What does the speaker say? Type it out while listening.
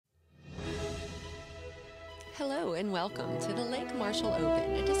Hello and welcome to the Lake Marshall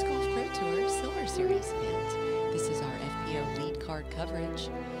Open, a Disc Golf Pro Tour Silver Series event. This is our FPO lead card coverage.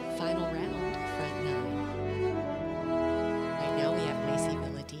 Final round, front nine. Right now we have Macie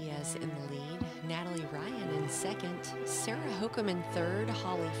Velediaz in the lead, Natalie Ryan in second, Sarah Hokom in third,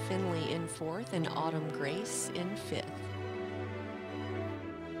 Holly Finley in fourth, and Autumn Grace in fifth.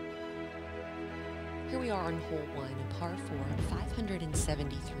 Here we are on hole one, a par 4,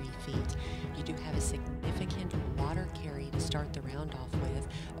 573 feet. You do have a significant water carry to start the round off with,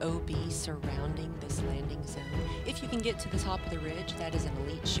 OB surrounding this landing zone. If you can get to the top of the ridge, that is an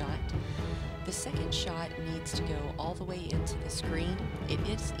elite shot. The second shot needs to go all the way into the screen. It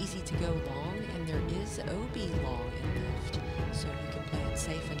is easy to go long, and there is OB long and left, so you can play it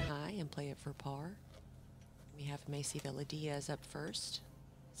safe and high and play it for par. We have Macie Velediaz up first,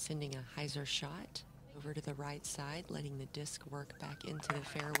 sending a hyzer shot over to the right side, letting the disc work back into the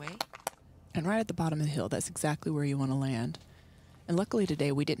fairway. And right at the bottom of the hill, that's exactly where you want to land. And luckily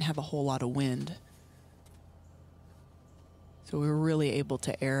today we didn't have a whole lot of wind, so we were really able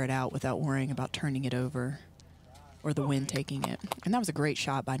to air it out without worrying about turning it over or the wind taking it. And that was a great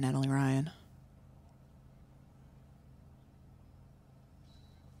shot by Natalie Ryan.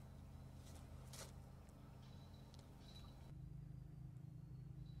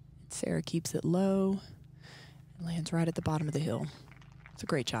 Sarah keeps it low and lands right at the bottom of the hill. It's a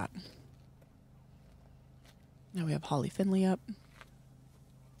great shot. Now we have Holly Finley up.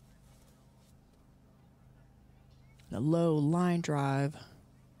 A low line drive.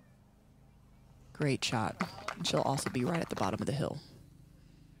 Great shot. And she'll also be right at the bottom of the hill.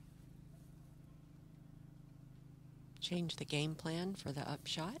 Change the game plan for the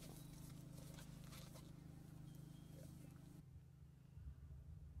upshot.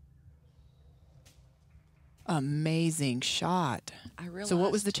 Amazing shot. I realized so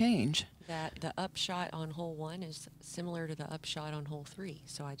what was the change? That the upshot on hole one is similar to the upshot on hole 3,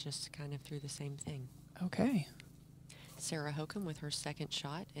 so I just kind of threw the same thing. Okay. Sarah Hokom with her second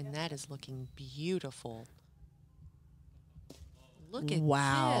shot, and that is looking beautiful. Look at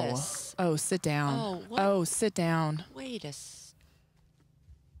this. Oh, sit down. Oh, what? Oh, sit down. Wait a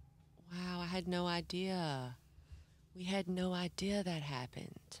Wow, I had no idea. We had no idea that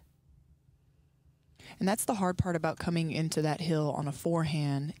happened. And that's the hard part about coming into that hill on a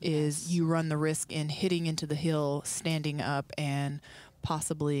forehand is you run the risk in hitting into the hill, standing up, and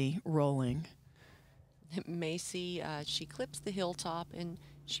possibly rolling. Macie, she clips the hilltop, and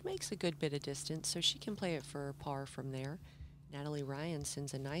she makes a good bit of distance, so she can play it for par from there. Natalie Ryan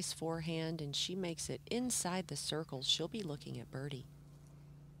sends a nice forehand, and she makes it inside the circle. She'll be looking at birdie.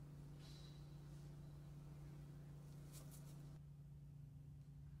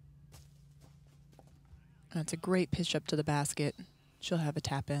 That's a great pitch up to the basket. She'll have a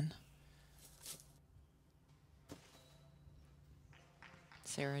tap in.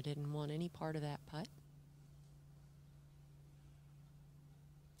 Sarah didn't want any part of that putt.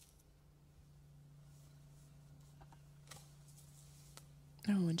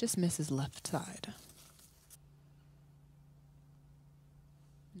 Oh, and just misses left side.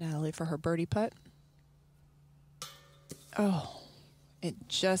 Natalie for her birdie putt. Oh, it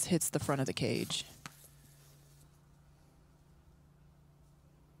just hits the front of the cage.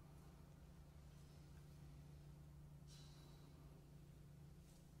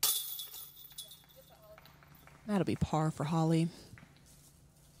 That'll be par for Holly.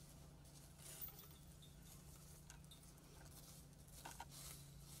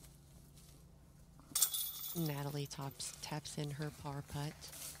 Natalie taps in her par putt.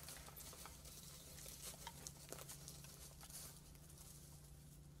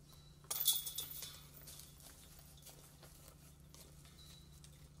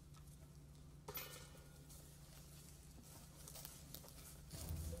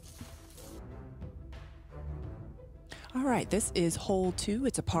 All right, this is hole 2.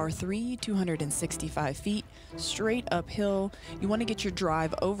 It's a par 3, 265 feet, straight uphill. You want to get your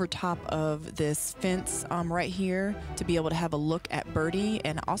drive over top of this fence right here to be able to have a look at birdie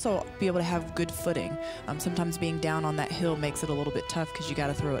and also be able to have good footing. Sometimes being down on that hill makes it a little bit tough because you got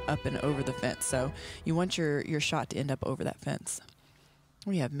to throw it up and over the fence. So you want your shot to end up over that fence.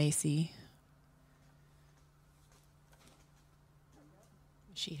 We have Macie.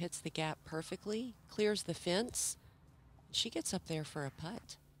 She hits the gap perfectly, clears the fence. She gets up there for a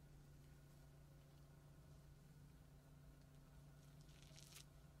putt.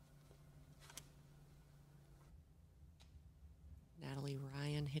 Natalie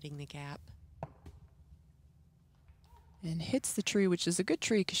Ryan hitting the gap. And hits the tree, which is a good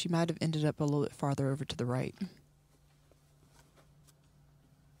tree because she might have ended up a little bit farther over to the right.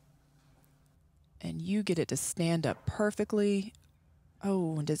 And you get it to stand up perfectly.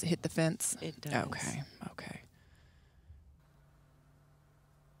 Oh, and does it hit the fence? It does. Okay, okay.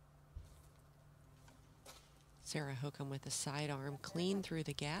 Sarah Hokom with the sidearm clean through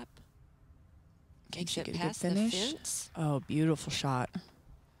the gap. Can Makes she it get a good past the finish? fence. Oh, beautiful shot.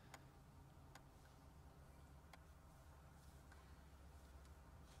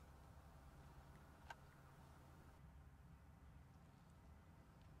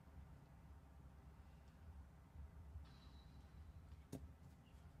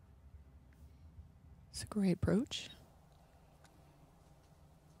 It's a great approach.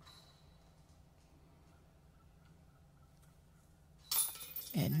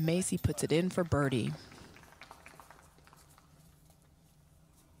 And Macie puts it in for birdie.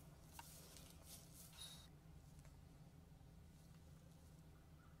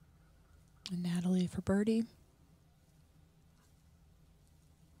 And Natalie for birdie.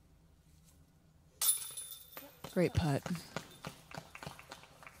 Great putt.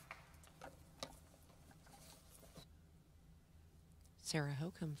 Sarah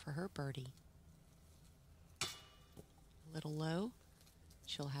Hokom for her birdie. A little low.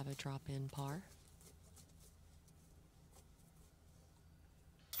 She'll have a drop-in par.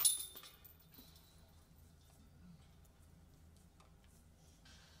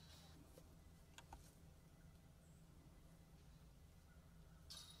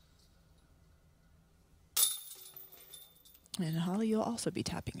 And Holly, you'll also be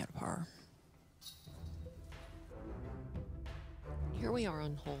tapping at a par. Here we are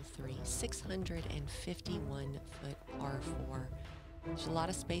on hole 3, 651-foot par 4. There's a lot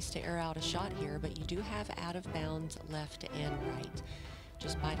of space to air out a shot here, but you do have out of bounds left and right.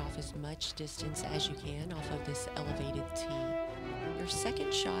 Just bite off as much distance as you can off of this elevated tee. Your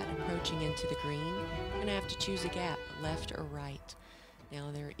second shot approaching into the green, you're going to have to choose a gap, left or right. Now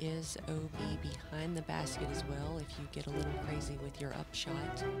there is OB behind the basket as well if you get a little crazy with your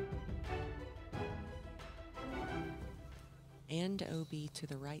upshot. And OB to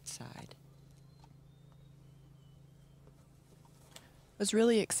the right side. I was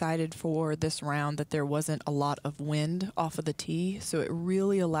really excited for this round that there wasn't a lot of wind off of the tee, so it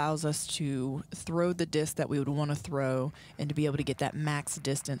really allows us to throw the disc that we would want to throw and to be able to get that max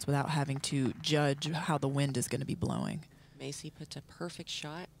distance without having to judge how the wind is going to be blowing. Macie puts a perfect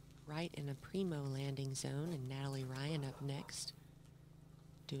shot right in a primo landing zone, and Natalie Ryan up next,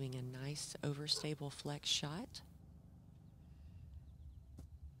 doing a nice overstable flex shot.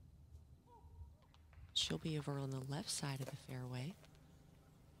 She'll be over on the left side of the fairway.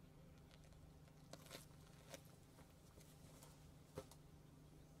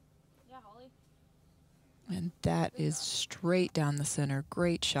 Yeah, Holly. And that is straight down the center.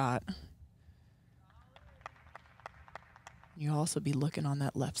 Great shot. You'll also be looking on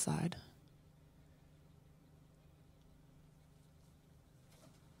that left side.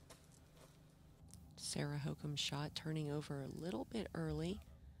 Sarah Hokom shot turning over a little bit early.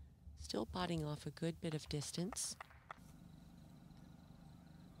 Still biting off a good bit of distance.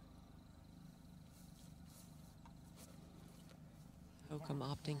 Hokom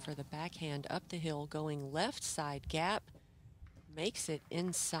opting for the backhand up the hill, going left side gap. Makes it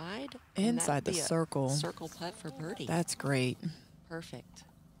inside. Inside the circle. Circle putt for birdie. That's great. Perfect.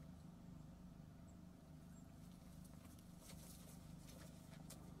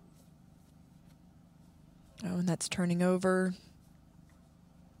 Oh, and that's turning over.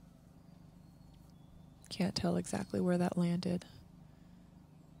 Can't tell exactly where that landed.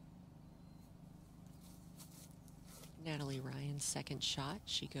 Natalie Ryan's second shot.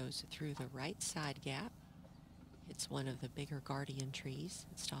 She goes through the right side gap. Hits one of the bigger guardian trees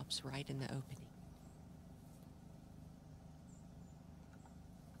and stops right in the opening.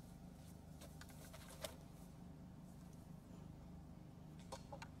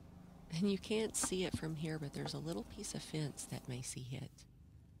 And you can't see it from here, but there's a little piece of fence that Macie hit.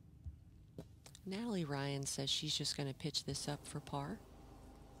 Natalie Ryan says she's just going to pitch this up for par.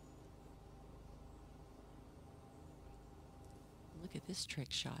 Look at this trick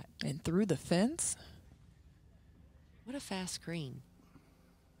shot. And through the fence? What a fast green.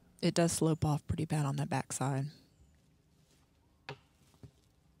 It does slope off pretty bad on that backside.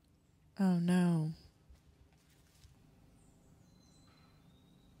 Oh, no.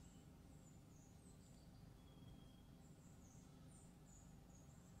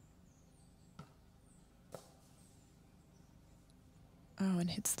 Oh,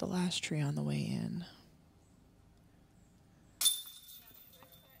 and hits the last tree on the way in.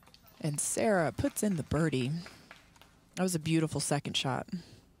 And Sarah puts in the birdie. That was a beautiful second shot.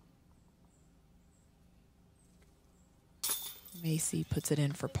 Macie puts it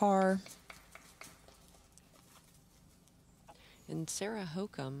in for par. And Sarah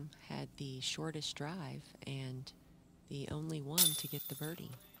Hokom had the shortest drive and the only one to get the birdie.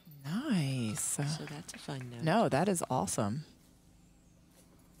 Nice. So that's a fun note. No, that is awesome.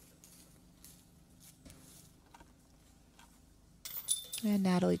 And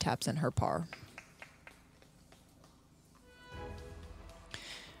Natalie taps in her par.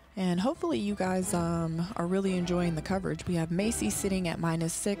 And hopefully you guys are really enjoying the coverage. We have Macie sitting at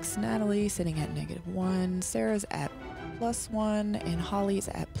 -6, Natalie sitting at -1, Sarah's at +1, and Holly's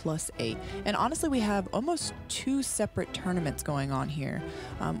at +8. And honestly, we have almost 2 separate tournaments going on here.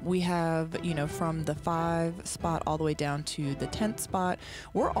 We have, you know, from the 5 spot all the way down to the 10th spot.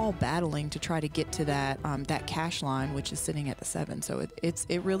 We're all battling to try to get to that that cash line, which is sitting at the 7. So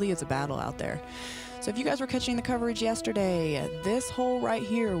it really is a battle out there. So if you guys were catching the coverage yesterday, this hole right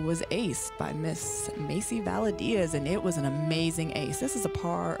here was aced by Miss Macie Velediaz, and it was an amazing ace. This is a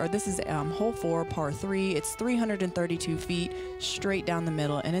par, or this is hole 4, par 3. It's 332 feet straight down the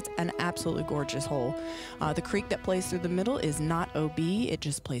middle, and it's an absolutely gorgeous hole. The creek that plays through the middle is not OB, it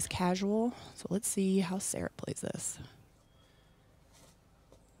just plays casual. So let's see how Sarah plays this.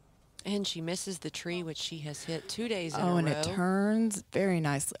 And she misses the tree, which she has hit 2 days in a row. Oh, and it turns very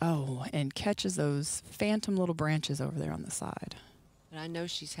nicely. Oh, and catches those phantom little branches over there on the side. But I know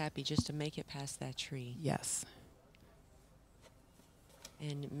she's happy just to make it past that tree. Yes.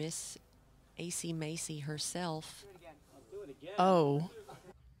 And Miss AC Macie herself. Oh.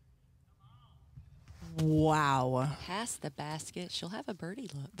 Wow. Past the basket. She'll have a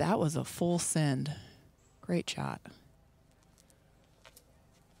birdie look. That was a full send. Great shot.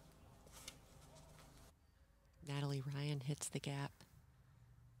 Natalie Ryan hits the gap.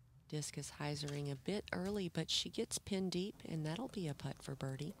 Disc is hyzering a bit early, but she gets pinned deep, and that'll be a putt for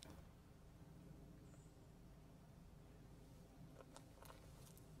birdie.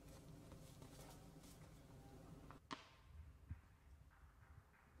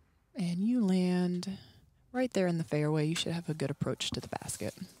 And you land right there in the fairway. You should have a good approach to the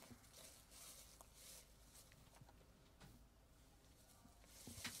basket.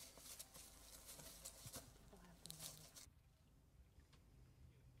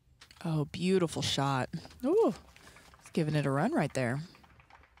 Oh, beautiful shot. Ooh, it's giving it a run right there.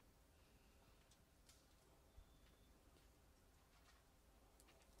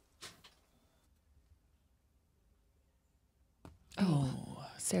 Oh,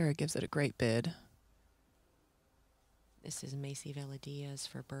 Sarah gives it a great bid. This is Macie Velediaz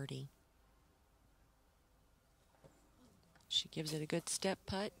for birdie. She gives it a good step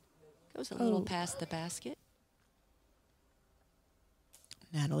putt. Goes a little past the basket.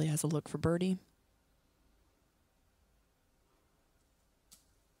 Natalie has a look for birdie.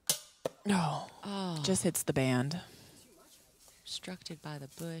 No, just hits the band. Obstructed by the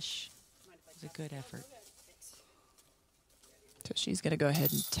bush. It was a good effort. So she's going to go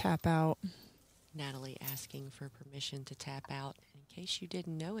ahead and tap out. Natalie asking for permission to tap out. In case you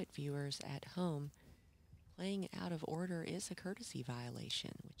didn't know it, viewers at home, playing out of order is a courtesy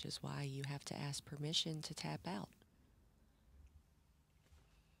violation, which is why you have to ask permission to tap out.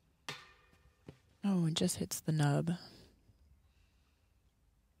 Oh, and just hits the nub.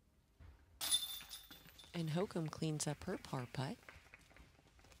 And Hokom cleans up her par putt.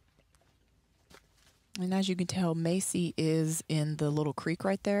 And as you can tell, Macie is in the little creek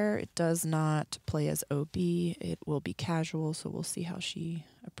right there. It does not play as OB. It will be casual, so we'll see how she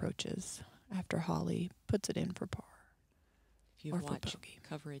approaches after Holly puts it in for par. If you've watched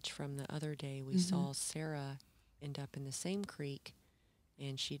coverage from the other day, we saw Sarah end up in the same creek,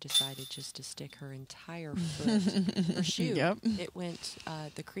 and she decided just to stick her entire foot, her shoe. Yep. It went,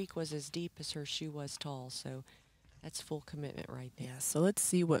 the creek was as deep as her shoe was tall, so that's full commitment right there. Yeah, so let's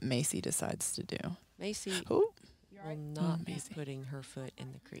see what Macie decides to do. Macie will not be putting her foot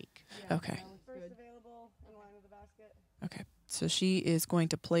in the creek. Okay. Okay, so she is going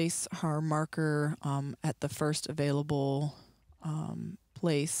to place her marker at the first available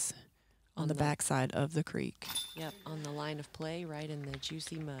place on the backside of the creek. Yep, on the line of play, right in the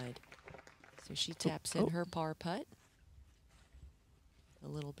juicy mud. So she taps in her par putt. A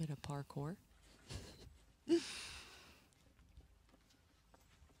little bit of parkour.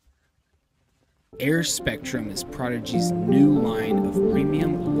 Air Spectrum is Prodigy's new line of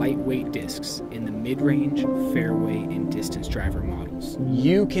premium lightweight discs in the mid-range, fairway, and distance driver models.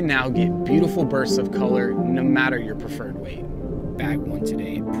 You can now get beautiful bursts of color no matter your preferred weight. Bag one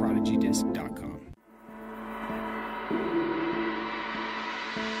today at prodigydisc.com.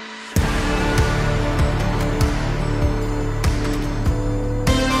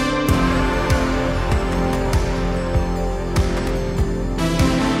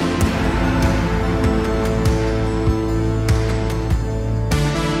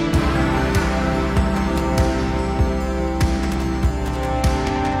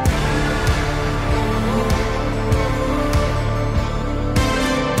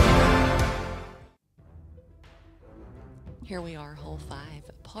 Here we are, hole 5,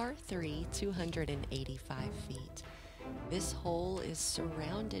 par 3, 285 feet. This hole is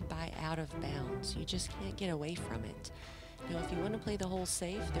surrounded by out of bounds. You just can't get away from it. Now, if you want to play the hole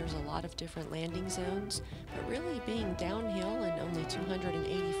safe, there's a lot of different landing zones, but really being downhill and only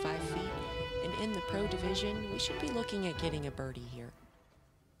 285 feet and in the pro division, we should be looking at getting a birdie here.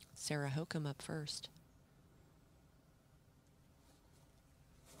 Sarah Hokom up first.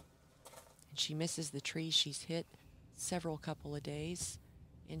 And she misses the tree she's hit several couple of days,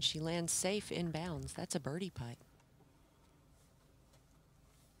 and she lands safe inbounds. That's a birdie putt.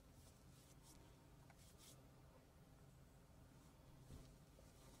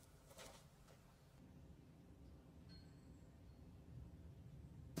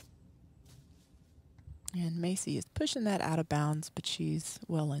 And Macie is pushing that out of bounds, but she's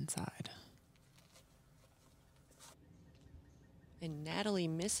well inside. And Natalie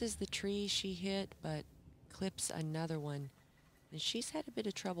misses the tree she hit, but clips another one. And she's had a bit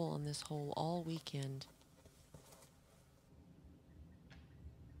of trouble on this hole all weekend.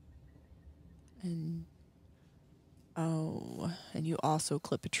 And and you also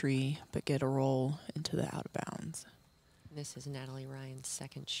clip a tree, but get a roll into the out of bounds. This is Natalie Ryan's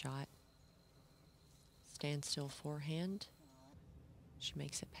second shot. Standstill forehand. She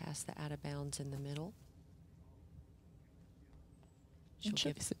makes it past the out of bounds in the middle. She'll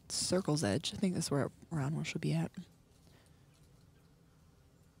give it circle's edge. I think that's where around where she'll be at.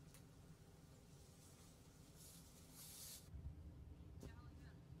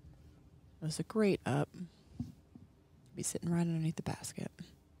 It was a great up. Be sitting right underneath the basket.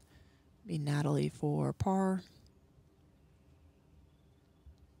 Be Natalie for par.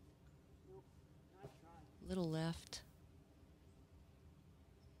 Little left.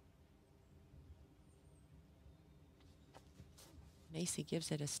 Macie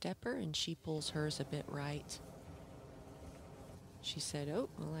gives it a stepper, and she pulls hers a bit right. She said, oh,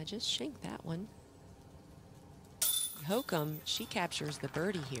 well, I just shanked that one. Hokom, she captures the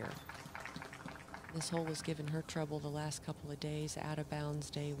birdie here. This hole has given her trouble the last couple of days. Out of bounds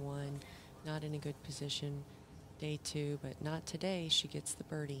day 1, not in a good position day 2, but not today. She gets the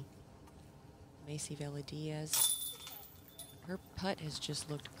birdie. Macie Velediaz. Her putt has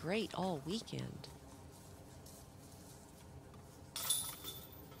just looked great all weekend.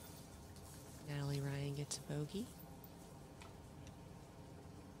 Natalie Ryan gets a bogey.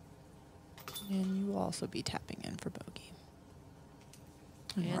 And you will also be tapping in for bogey.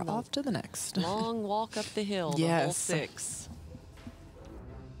 And And we're off to the next. Long walk up the hill, the hole 6.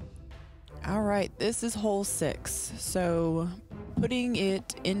 All right, this is hole 6. So putting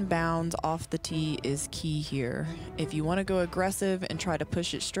it in bounds off the tee is key here. If you want to go aggressive and try to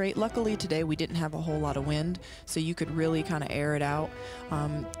push it straight, luckily today we didn't have a whole lot of wind, so you could really kind of air it out.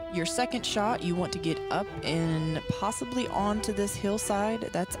 Your second shot, you want to get up and possibly onto this hillside.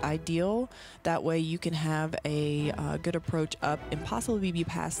 That's ideal. That way you can have a good approach up and possibly be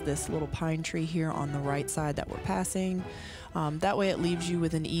past this little pine tree here on the right side that we're passing. That way it leaves you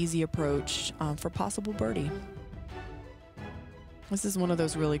with an easy approach for possible birdie. This is one of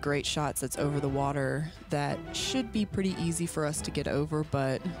those really great shots that's over the water that should be pretty easy for us to get over,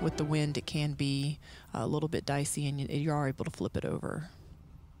 but with the wind it can be a little bit dicey and you are able to flip it over.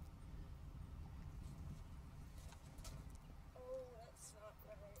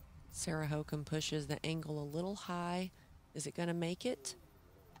 Sarah Hokom pushes the angle a little high. Is it going to make it?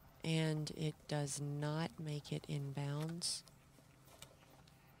 And it does not make it in bounds.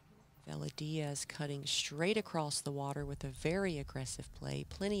 Velediaz cutting straight across the water with a very aggressive play.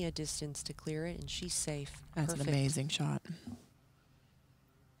 Plenty of distance to clear it, and she's safe. That's Perfect. an amazing shot.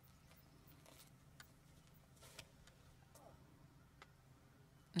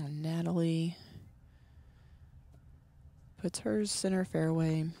 And Natalie puts hers center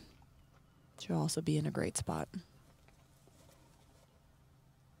fairway. She'll also be in a great spot.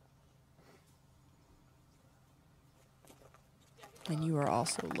 And you are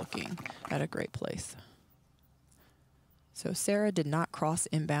also looking at a great place. So Sarah did not cross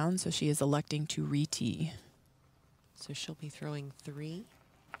inbound, so she is electing to re-tee. So she'll be throwing 3.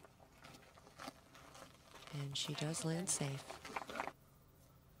 And she does land safe.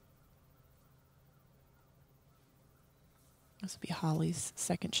 This will be Holly's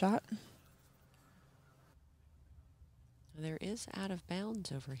second shot. There is out of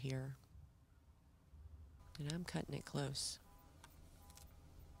bounds over here. And I'm cutting it close.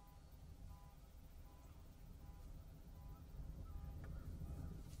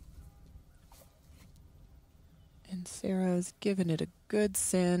 And Sarah's giving it a good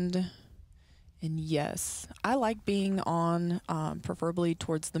send. And yes, I like being on preferably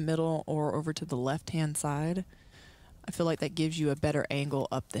towards the middle or over to the left-hand side. I feel like that gives you a better angle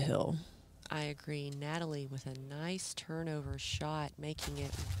up the hill. I agree. Natalie with a nice turnover shot, making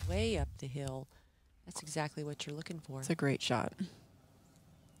it way up the hill. That's exactly what you're looking for. It's a great shot.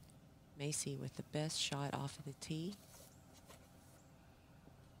 Macie with the best shot off of the tee.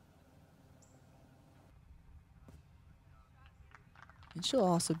 And she'll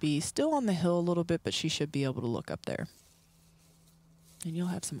also be still on the hill a little bit, but she should be able to look up there. And you'll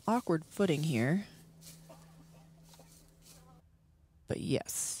have some awkward footing here. But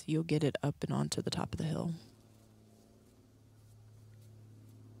yes, you'll get it up and onto the top of the hill.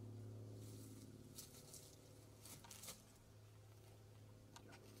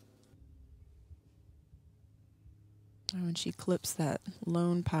 Oh, and she clips that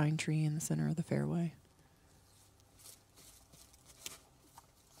lone pine tree in the center of the fairway.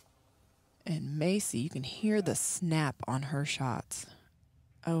 And Macie, you can hear the snap on her shots.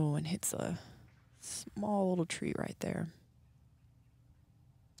 Oh, and hits a small little tree right there.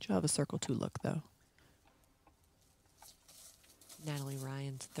 She'll have a circle 2 look, though. Natalie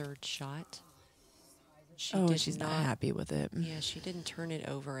Ryan's third shot. She's not happy with it. Yeah, she didn't turn it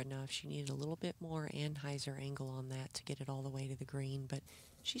over enough. She needed a little bit more Anheuser angle on that to get it all the way to the green, but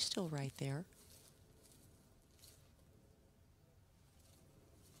she's still right there.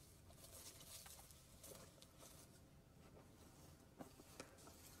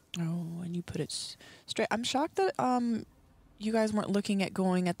 Oh, and you put it straight. I'm shocked that you guys weren't looking at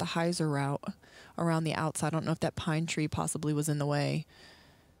going at the hyzer route around the outside. I don't know if that pine tree possibly was in the way.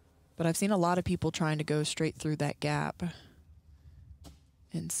 But I've seen a lot of people trying to go straight through that gap.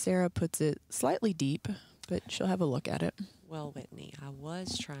 And Sarah puts it slightly deep, but she'll have a look at it. Well, Whitney, I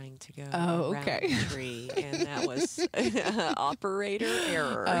was trying to go around the tree, and that was operator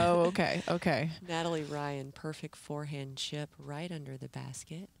error. Oh, okay, okay. Natalie Ryan, perfect forehand chip right under the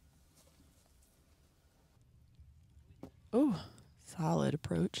basket. Oh, solid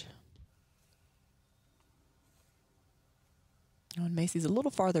approach. Oh, and Macie's a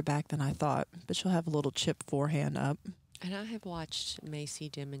little farther back than I thought, but she'll have a little chip forehand up. And I have watched Macie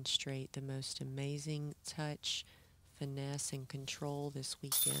demonstrate the most amazing touch, finesse, and control this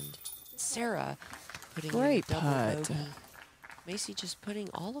weekend. Sarah putting Great in a double putt. bogey. Macie just putting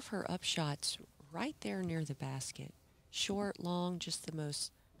all of her upshots right there near the basket. Short, long, just the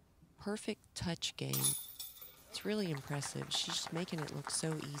most perfect touch game. It's really impressive. She's just making it look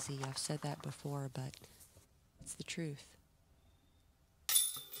so easy. I've said that before, but it's the truth.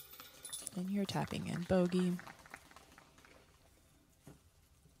 And you're tapping in bogey.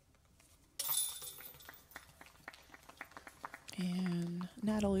 And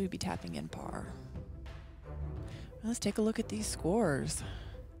Natalie will be tapping in par. Let's take a look at these scores.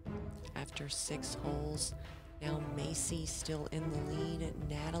 After 6 holes, now Macie still in the lead,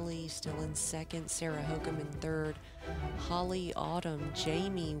 Natalie still in second, Sarah Hokom in third, Holly, Autumn,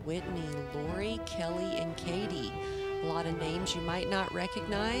 Jamie, Whitney, Lori, Kelly, and Katie. A lot of names you might not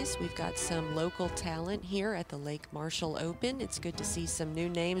recognize. We've got some local talent here at the Lake Marshall Open. It's good to see some new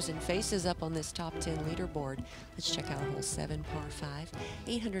names and faces up on this top 10 leaderboard. Let's check out hole 7, par 5,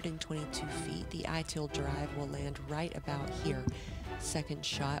 822 feet. The I-tilt drive will land right about here. Second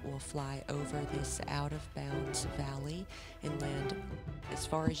shot will fly over this out-of-bounds valley and land as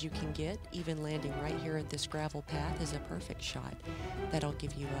far as you can get. Even landing right here at this gravel path is a perfect shot. That'll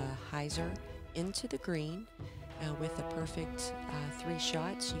give you a hyzer into the green. With a perfect 3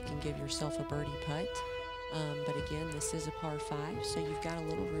 shots, you can give yourself a birdie putt. But again, this is a par 5, so you've got a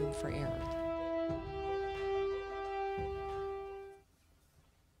little room for error.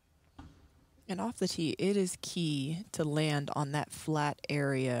 And off the tee, it is key to land on that flat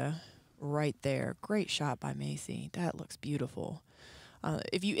area right there. Great shot by Macie. That looks beautiful.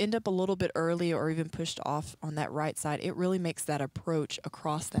 If you end up a little bit early or even pushed off on that right side, it really makes that approach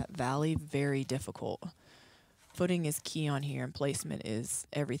across that valley very difficult. Footing is key on here, and placement is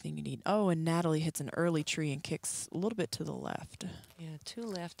everything you need. Oh, and Natalie hits an early tree and kicks a little bit to the left. Yeah, 2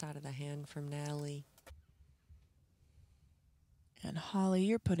 left out of the hand from Natalie. And Holly,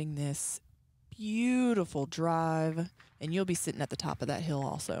 you're putting this beautiful drive, and you'll be sitting at the top of that hill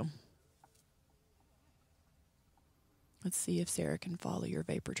also. Let's see if Sarah can follow your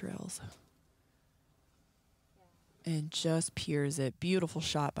vapor trails. And just piers it. Beautiful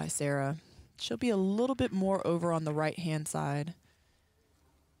shot by Sarah. She'll be a little bit more over on the right-hand side,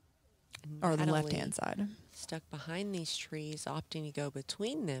 or the left-hand side. Stuck behind these trees, opting to go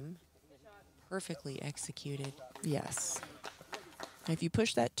between them. Perfectly executed. Yes. If you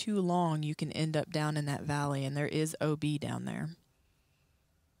push that too long, you can end up down in that valley, and there is OB down there.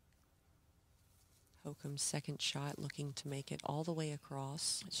 Hokom's second shot, looking to make it all the way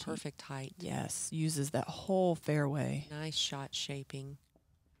across. Perfect height. Yes, uses that whole fairway. Nice shot shaping.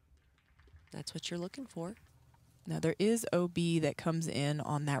 That's what you're looking for. Now there is OB that comes in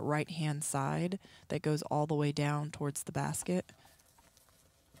on that right-hand side that goes all the way down towards the basket.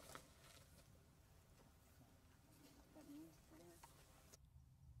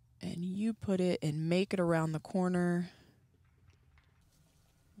 And you put it and make it around the corner.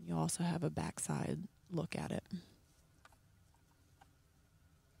 You also have a backside look at it.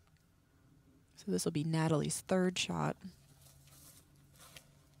 So this will be Natalie's third shot.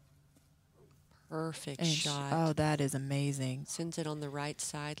 Perfect And shot. oh, that is amazing. Sends it on the right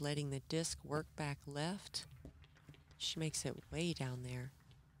side, letting the disc work back left. She makes it way down there.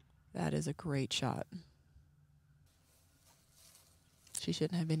 That is a great shot. She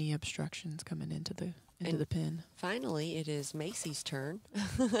shouldn't have any obstructions coming into the pin. Finally, it is Macie's turn.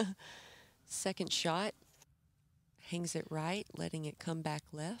 Second shot. Hangs it right, letting it come back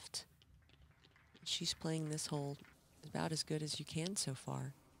left. She's playing this hole about as good as you can so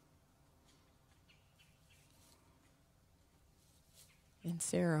far. And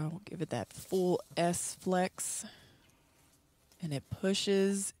Sarah will give it that full S flex. And it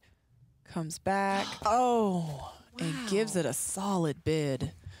pushes, comes back. Oh, wow. And gives it a solid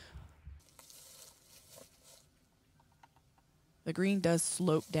bid. The green does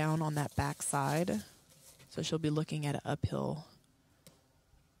slope down on that back side, so she'll be looking at an uphill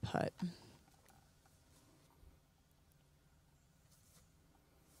putt.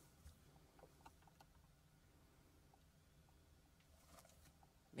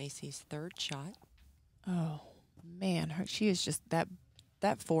 Macie's third shot. Oh, man, she is just, that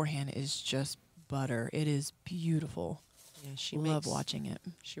forehand is just butter. It is beautiful. Yeah, she love watching it.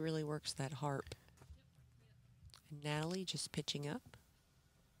 She really works that harp. And Natalie just pitching up.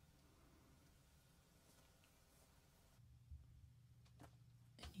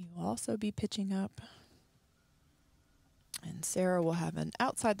 And you will also be pitching up. And Sarah will have an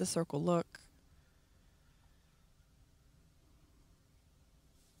outside the circle look.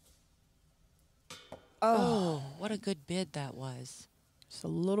 Oh, what a good bid that was. Just a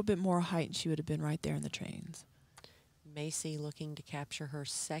little bit more height and she would have been right there in the trains. Macie looking to capture her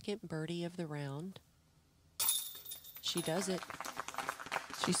second birdie of the round. She does it.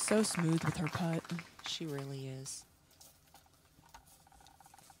 She's so smooth with her putt. She really is.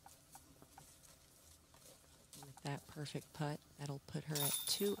 With that perfect putt, that'll put her at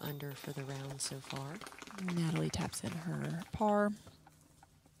 2 under for the round so far. Natalie taps in her par.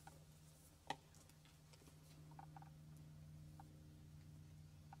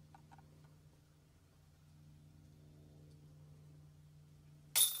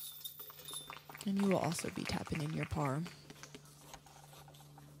 And you will also be tapping in your par.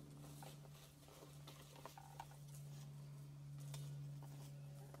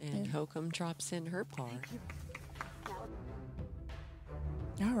 And Hokom drops in her par.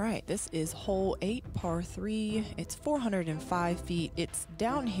 All right, this is hole 8, par 3. It's 405 feet. It's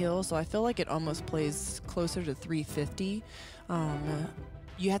downhill, so I feel like it almost plays closer to 350.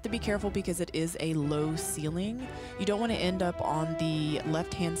 You have to be careful because it is a low ceiling. You don't want to end up on the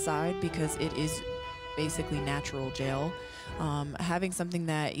left-hand side because it is basically natural gel. Having something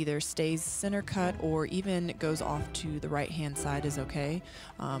that either stays center cut or even goes off to the right-hand side is okay.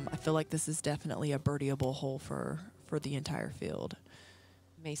 I feel like this is definitely a birdieable hole for the entire field.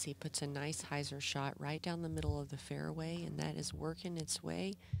 Macie puts a nice hyzer shot right down the middle of the fairway, and that is working its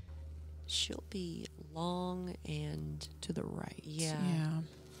way. She'll be long and to the right. Yeah.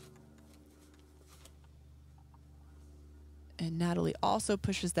 And Natalie also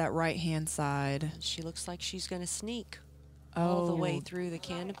pushes that right-hand side. She looks like she's going to sneak all the way through the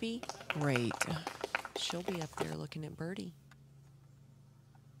canopy. Great. She'll be up there looking at birdie.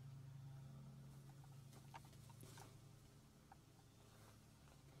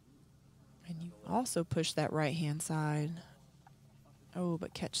 And you also push that right-hand side. Oh,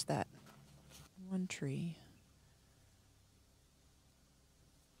 but catch that one tree.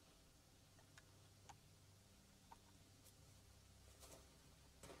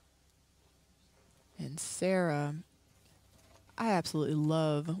 And Sarah, I absolutely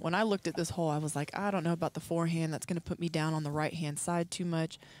love, when I looked at this hole, I was like, I don't know about the forehand. That's going to put me down on the right-hand side too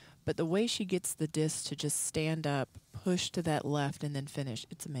much. But the way she gets the disc to just stand up, push to that left, and then finish,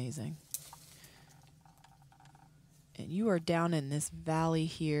 it's amazing. And you are down in this valley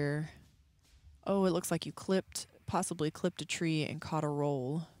here. Oh, it looks like you possibly clipped a tree and caught a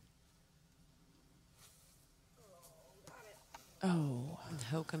roll. Oh. And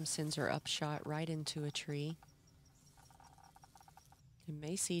Hokom sends her upshot right into a tree. And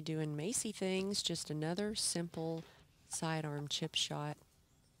Macie doing Macie things, just another simple sidearm chip shot.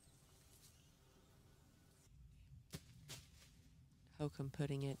 Hokom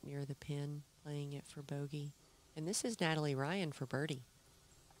putting it near the pin, playing it for bogey. And this is Natalie Ryan for birdie.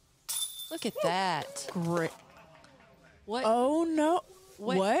 Look at that. Great. What? Oh, no.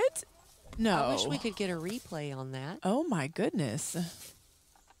 What? No. I wish we could get a replay on that. Oh, my goodness.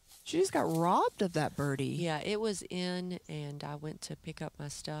 She just got robbed of that birdie. Yeah, it was in, and I went to pick up my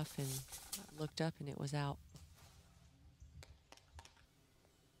stuff and looked up, and it was out.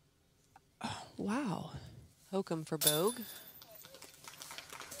 Oh, wow. Hokom for Bogue.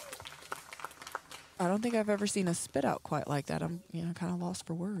 I don't think I've ever seen a spit out quite like that. I'm, kind of lost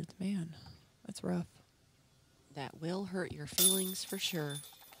for words. Man, that's rough. That will hurt your feelings for sure.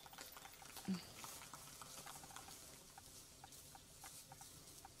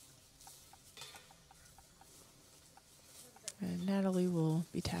 And Natalie will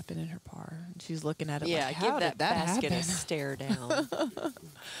be tapping in her par. And she's looking at it Yeah, like, give how that did that basket happen? a stare down.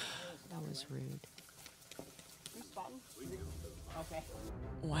 That was rude. Okay.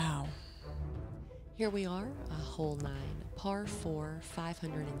 Wow. Here we are, a hole 9, par 4,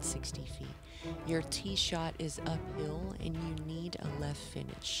 560 feet. Your tee shot is uphill and you need a left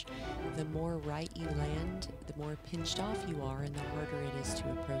finish. The more right you land, the more pinched off you are and the harder it is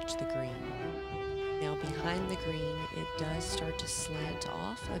to approach the green. Now behind the green, it does start to slant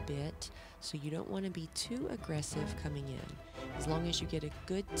off a bit, so you don't want to be too aggressive coming in. As long as you get a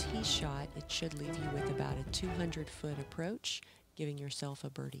good tee shot, it should leave you with about a 200-foot approach, giving yourself a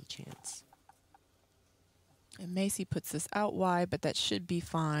birdie chance. And Macie puts this out wide, but that should be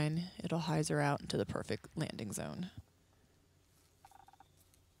fine. It'll hyzer out into the perfect landing zone.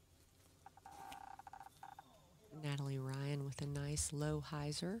 Natalie Ryan with a nice low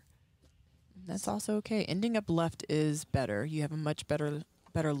hyzer. That's also okay. Ending up left is better. You have a much better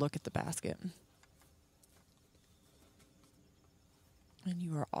look at the basket. And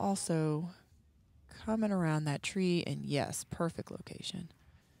you are also coming around that tree, and yes, perfect location.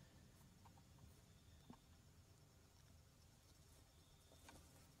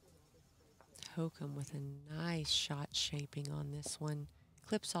 Hokom with a nice shot shaping on this one.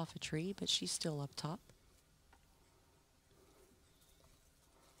 Clips off a tree, but she's still up top.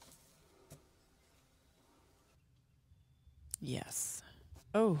 Yes.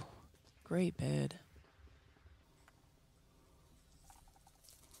 Oh, great bid.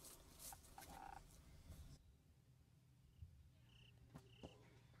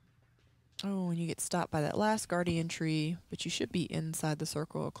 Oh, and you get stopped by that last guardian tree, but you should be inside the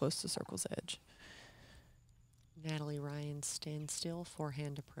circle or close to circle's edge. Natalie Ryan's standstill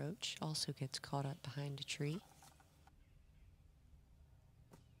forehand approach also gets caught up behind a tree.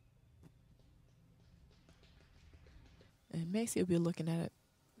 And Macie will be looking at it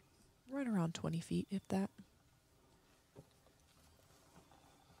right around 20 feet, if that.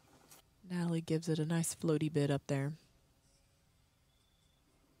 Natalie gives it a nice floaty bid up there.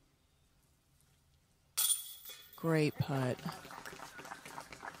 Great putt.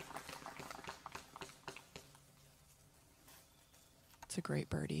 It's a great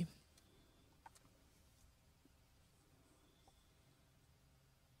birdie.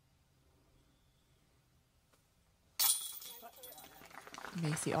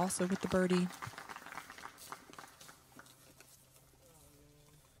 Macie also with the birdie.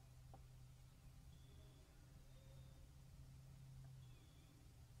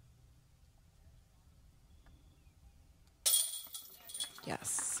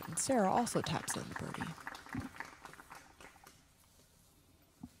 Yes, and Sarah also taps in the birdie.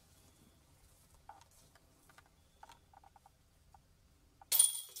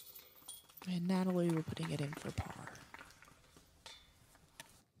 And Natalie, we're putting it in for par.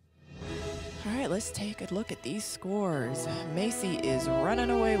 All right, let's take a look at these scores. Macie is running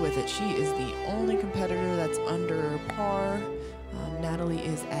away with it. She is the only competitor that's under par. Natalie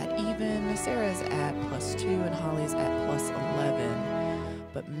is at even, Sarah's at +2, and Holly's at +11.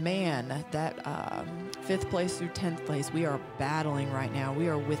 But man, that 5th place through 10th place, we are battling right now. We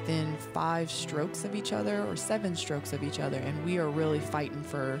are within 5 strokes of each other, or 7 strokes of each other, and we are really fighting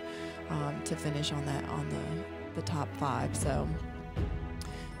for to finish on the top 5. So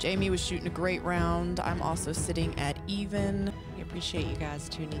Jamie was shooting a great round. I'm also sitting at even. We appreciate you guys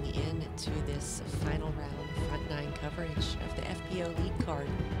tuning in to this final round front 9 coverage of the FPO lead card,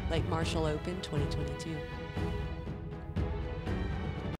 Lake Marshall Open 2022.